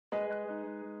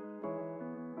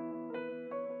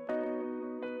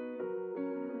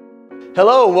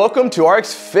Hello, welcome to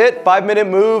RxFit 5-Minute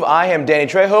Move. I am Danny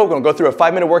Trejo. We're gonna go through a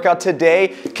 5-minute workout today,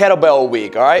 kettlebell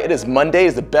week, all right? It is Monday,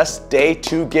 is the best day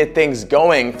to get things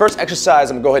going. First exercise,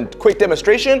 I'm gonna go ahead and quick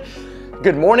demonstration.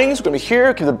 Good mornings, we're gonna be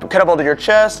here, keep the kettlebell to your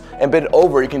chest and bend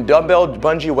over. You can dumbbell,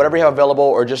 bungee, whatever you have available,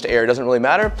 or just air, it doesn't really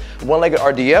matter. One-legged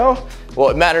RDL, well,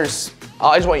 it matters,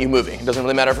 I just want you moving. It doesn't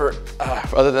really matter for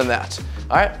other than that.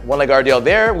 All right, one-legged RDL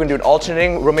there. We're gonna do an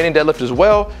alternating Romanian deadlift as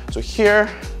well. So here,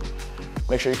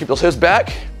 make sure you keep those hips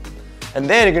back. And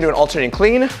then you're gonna do an alternating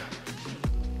clean.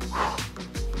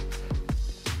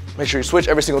 Make sure you switch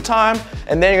every single time.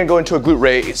 And then you're gonna go into a glute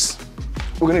raise.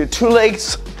 We're gonna do 2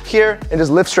 legs here and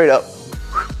just lift straight up.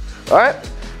 All right?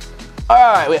 All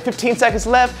right, we have 15 seconds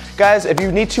left. Guys, if you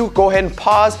need to, go ahead and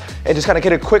pause and just kind of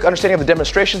get a quick understanding of the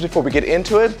demonstrations before we get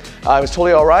into it. It's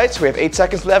totally all right, so we have 8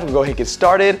 seconds left. We'll go ahead and get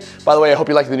started. By the way, I hope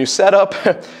you like the new setup.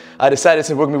 I decided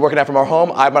since we're gonna be working out from our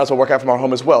home, I might as well work out from our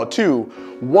home as well. 2,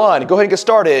 1, go ahead and get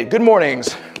started. Good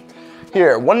mornings.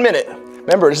 Here, 1 minute.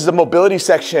 Remember, this is a mobility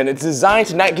section. It's designed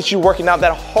to not get you working out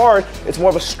that hard. It's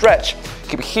more of a stretch.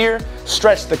 Keep it here,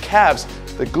 stretch the calves,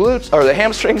 the glutes, or the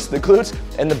hamstrings, the glutes,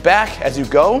 and the back as you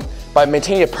go by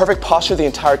maintaining a perfect posture the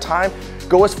entire time.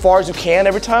 Go as far as you can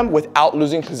every time without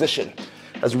losing position.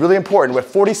 That's really important. We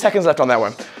have 40 seconds left on that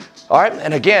one. All right,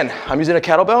 and again, I'm using a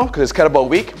kettlebell because it's kettlebell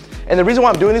week. And the reason why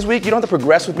I'm doing this week, you don't have to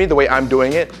progress with me the way I'm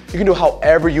doing it. You can do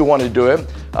however you want to do it,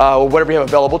 whatever you have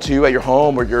available to you at your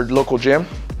home or your local gym.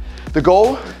 The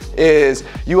goal is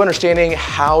you understanding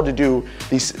how to do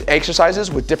these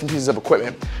exercises with different pieces of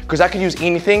equipment, because I can use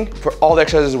anything for all the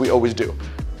exercises we always do.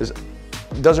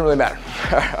 It doesn't really matter.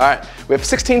 All right, we have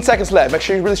 16 seconds left. Make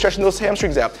sure you're really stretching those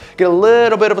hamstrings out. Get a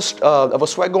little bit of a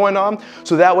sweat going on,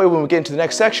 so that way when we get into the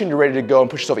next section, you're ready to go and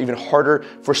push yourself even harder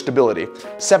for stability.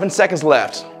 7 seconds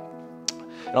left.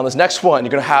 And on this next one,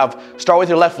 you're gonna start with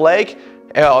your left leg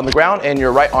on the ground and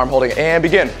your right arm holding it, and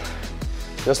begin.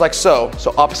 Just like so.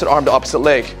 So opposite arm to opposite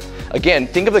leg. Again,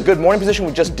 think of the good morning position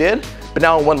we just did, but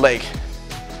now on one leg.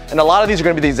 And a lot of these are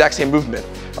gonna be the exact same movement.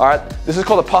 All right, this is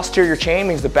called the posterior chain,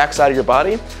 means the back side of your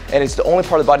body, and it's the only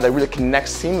part of the body that really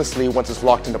connects seamlessly once it's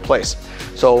locked into place.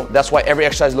 So that's why every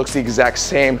exercise looks the exact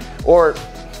same, or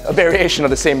a variation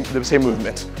of the same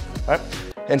movement. All right,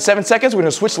 in 7 seconds, we're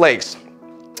gonna switch legs.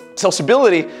 So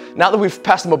stability, now that we've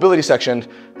passed the mobility section,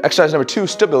 exercise number 2,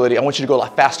 stability, I want you to go a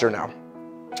lot faster now.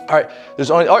 All right,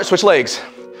 switch legs.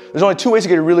 There's only 2 ways to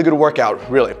get a really good workout,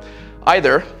 really.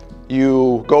 Either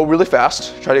you go really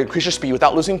fast, try to increase your speed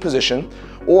without losing position,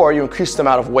 or you increase the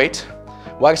amount of weight.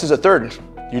 Well, I guess there's a third,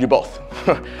 you do both.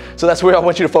 So that's where I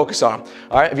want you to focus on.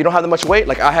 All right, if you don't have that much weight,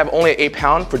 like I have only 8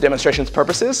 pound for demonstrations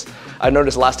purposes. I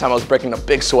noticed last time I was breaking a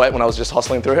big sweat when I was just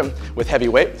hustling through him with heavy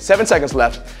weight. 7 seconds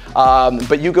left,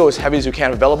 but you go as heavy as you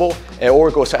can available, or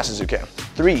go as fast as you can.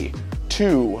 3,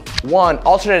 2, 1,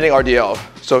 alternating RDL.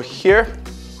 So here,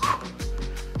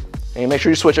 and make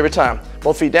sure you switch every time.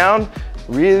 Both feet down.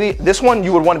 Really, this one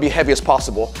you would want to be heavy as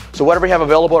possible. So whatever you have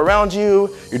available around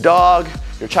you, your dog,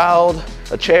 your child,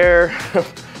 a chair,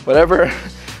 whatever,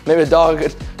 maybe a dog,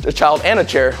 a child, and a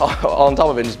chair all on top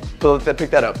of it, just pick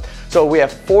that up. So we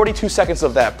have 42 seconds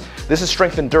of that. This is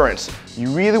strength endurance. You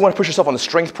really want to push yourself on the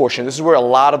strength portion. This is where a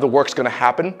lot of the work's going to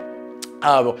happen.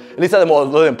 At least the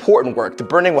more important work. The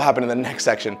burning will happen in the next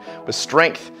section. But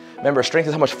strength, remember, strength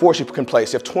is how much force you can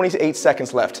place. You have 28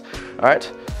 seconds left. All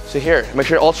right, so here, make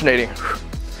sure you're alternating.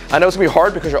 I know it's gonna be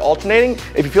hard because you're alternating.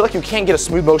 If you feel like you can't get a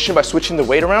smooth motion by switching the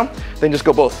weight around, then just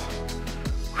go both.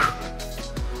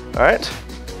 All right,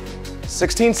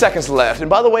 16 seconds left. And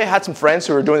by the way, I had some friends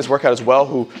who are doing this workout as well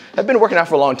who have been working out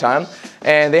for a long time,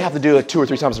 and they have to do it like 2 or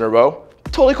 3 times in a row.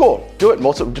 Totally cool. Do it,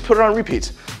 put it on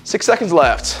repeat. 6 seconds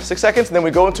left. 6 seconds, and then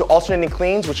we go into alternating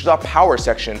cleans, which is our power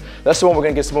section. That's the one we're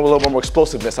gonna get a little more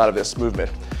explosiveness out of this movement.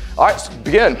 All right, so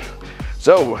begin.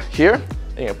 So here,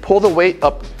 and you pull the weight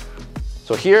up.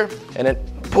 So here, and then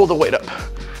pull the weight up.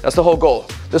 That's the whole goal.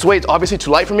 This weight's obviously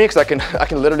too light for me because I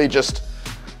can literally just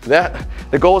that.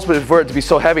 The goal is for it to be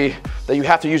so heavy that you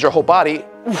have to use your whole body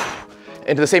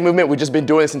into the same movement we've just been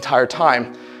doing this entire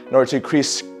time in order to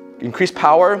increase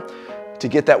power to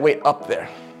get that weight up there.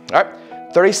 All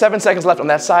right, 37 seconds left on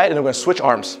that side, and we're gonna switch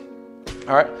arms.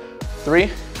 All right, 3,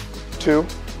 2,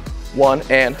 1,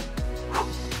 and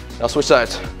now switch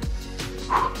sides.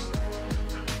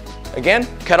 Again,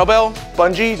 kettlebell,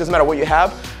 bungee, doesn't matter what you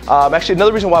have. Actually,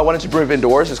 another reason why I wanted to bring it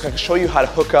indoors is to show you how to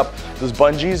hook up those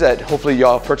bungees that hopefully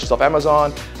y'all purchased off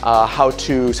Amazon, how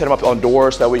to set them up on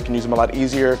doors so that way you can use them a lot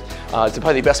easier. It's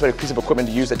probably the best piece of equipment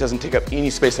to use that doesn't take up any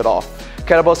space at all.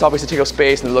 Kettlebells obviously take up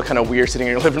space and they look kind of weird sitting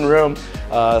in your living room.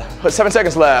 7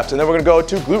 seconds left, and then we're gonna go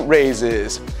to glute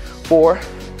raises. 4,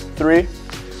 3,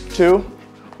 2,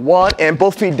 1, and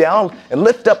both feet down, and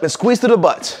lift up and squeeze through the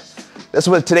butt. That's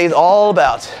what today's all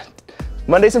about.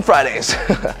 Mondays and Fridays.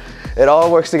 It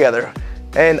all works together.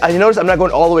 And you notice I'm not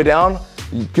going all the way down.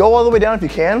 Go all the way down if you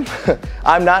can.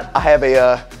 I'm not, I have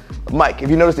a mic. If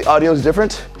you notice the audio is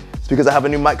different, it's because I have a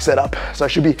new mic set up. So I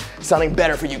should be sounding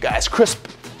better for you guys. Crisp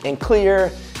and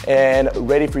clear and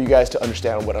ready for you guys to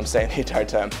understand what I'm saying the entire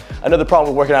time. Another problem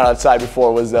with working out outside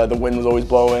before was the wind was always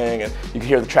blowing and you could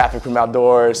hear the traffic from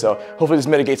outdoors. So hopefully this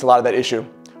mitigates a lot of that issue.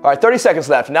 All right, 30 seconds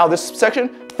left. Now this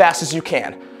section, fast as you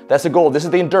can. That's the goal. This is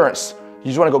the endurance. You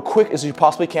just want to go quick as you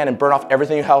possibly can and burn off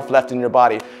everything you have left in your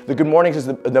body. The good mornings is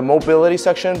the mobility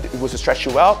section, was to stretch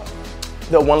you out.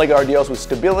 The one leg RDLs was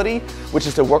stability, which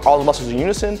is to work all the muscles in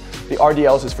unison. The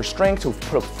RDLs is for strength, to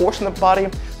put a force in the body.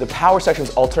 The power section is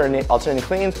alternating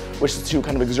cleans, which is to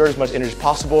kind of exert as much energy as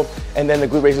possible. And then the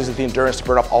glute raises is the endurance to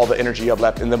burn off all the energy you have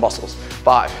left in the muscles.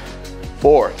 5,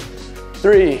 4,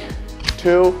 3,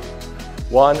 2,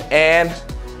 1, and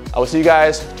I will see you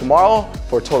guys tomorrow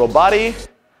for total body.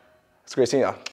 It's great seeing you.